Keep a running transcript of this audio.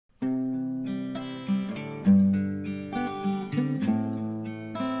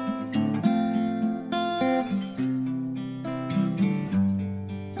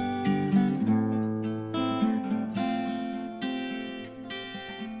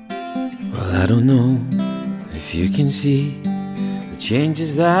Well, I don't know if you can see the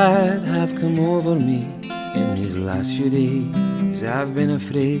changes that have come over me in these last few days. I've been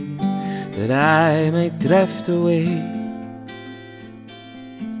afraid that I might drift away.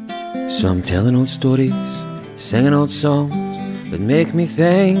 So I'm telling old stories, singing old songs that make me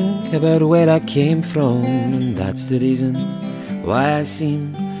think about where I came from. And that's the reason why I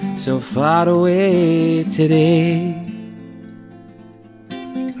seem so far away today.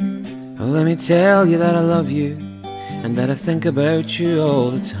 Well, let me tell you that I love you and that I think about you all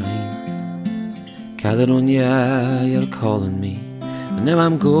the time. Caledonia, you're calling me, and now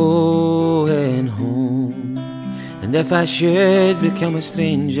I'm going home. And if I should become a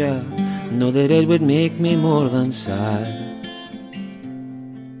stranger, know that it would make me more than sad.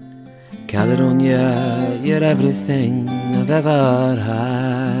 Caledonia, you're everything I've ever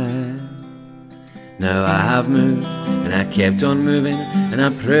had. Now I have moved, and I kept on moving, and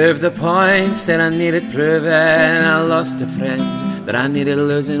I proved the points that I needed proving. I lost the friends that I needed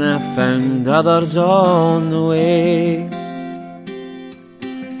losing, and I found others on the way.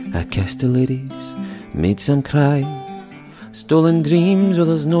 I kissed the ladies, made some cry, stolen dreams, well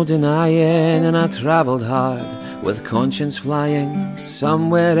there's no denying. And I travelled hard with conscience flying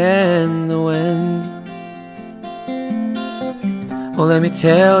somewhere in the wind. Oh, let me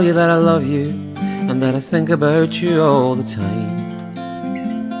tell you that I love you and that I think about you all the time.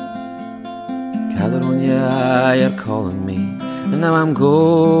 Caledonia, you're calling me, and now I'm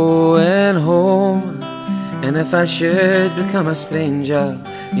going home. And if I should become a stranger,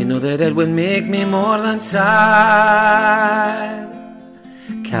 you know that it would make me more than sad.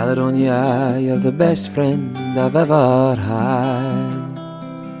 Caledonia, you're the best friend I've ever had.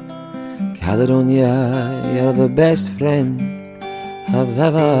 Caledonia, you're the best friend I've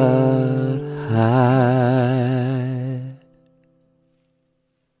ever had.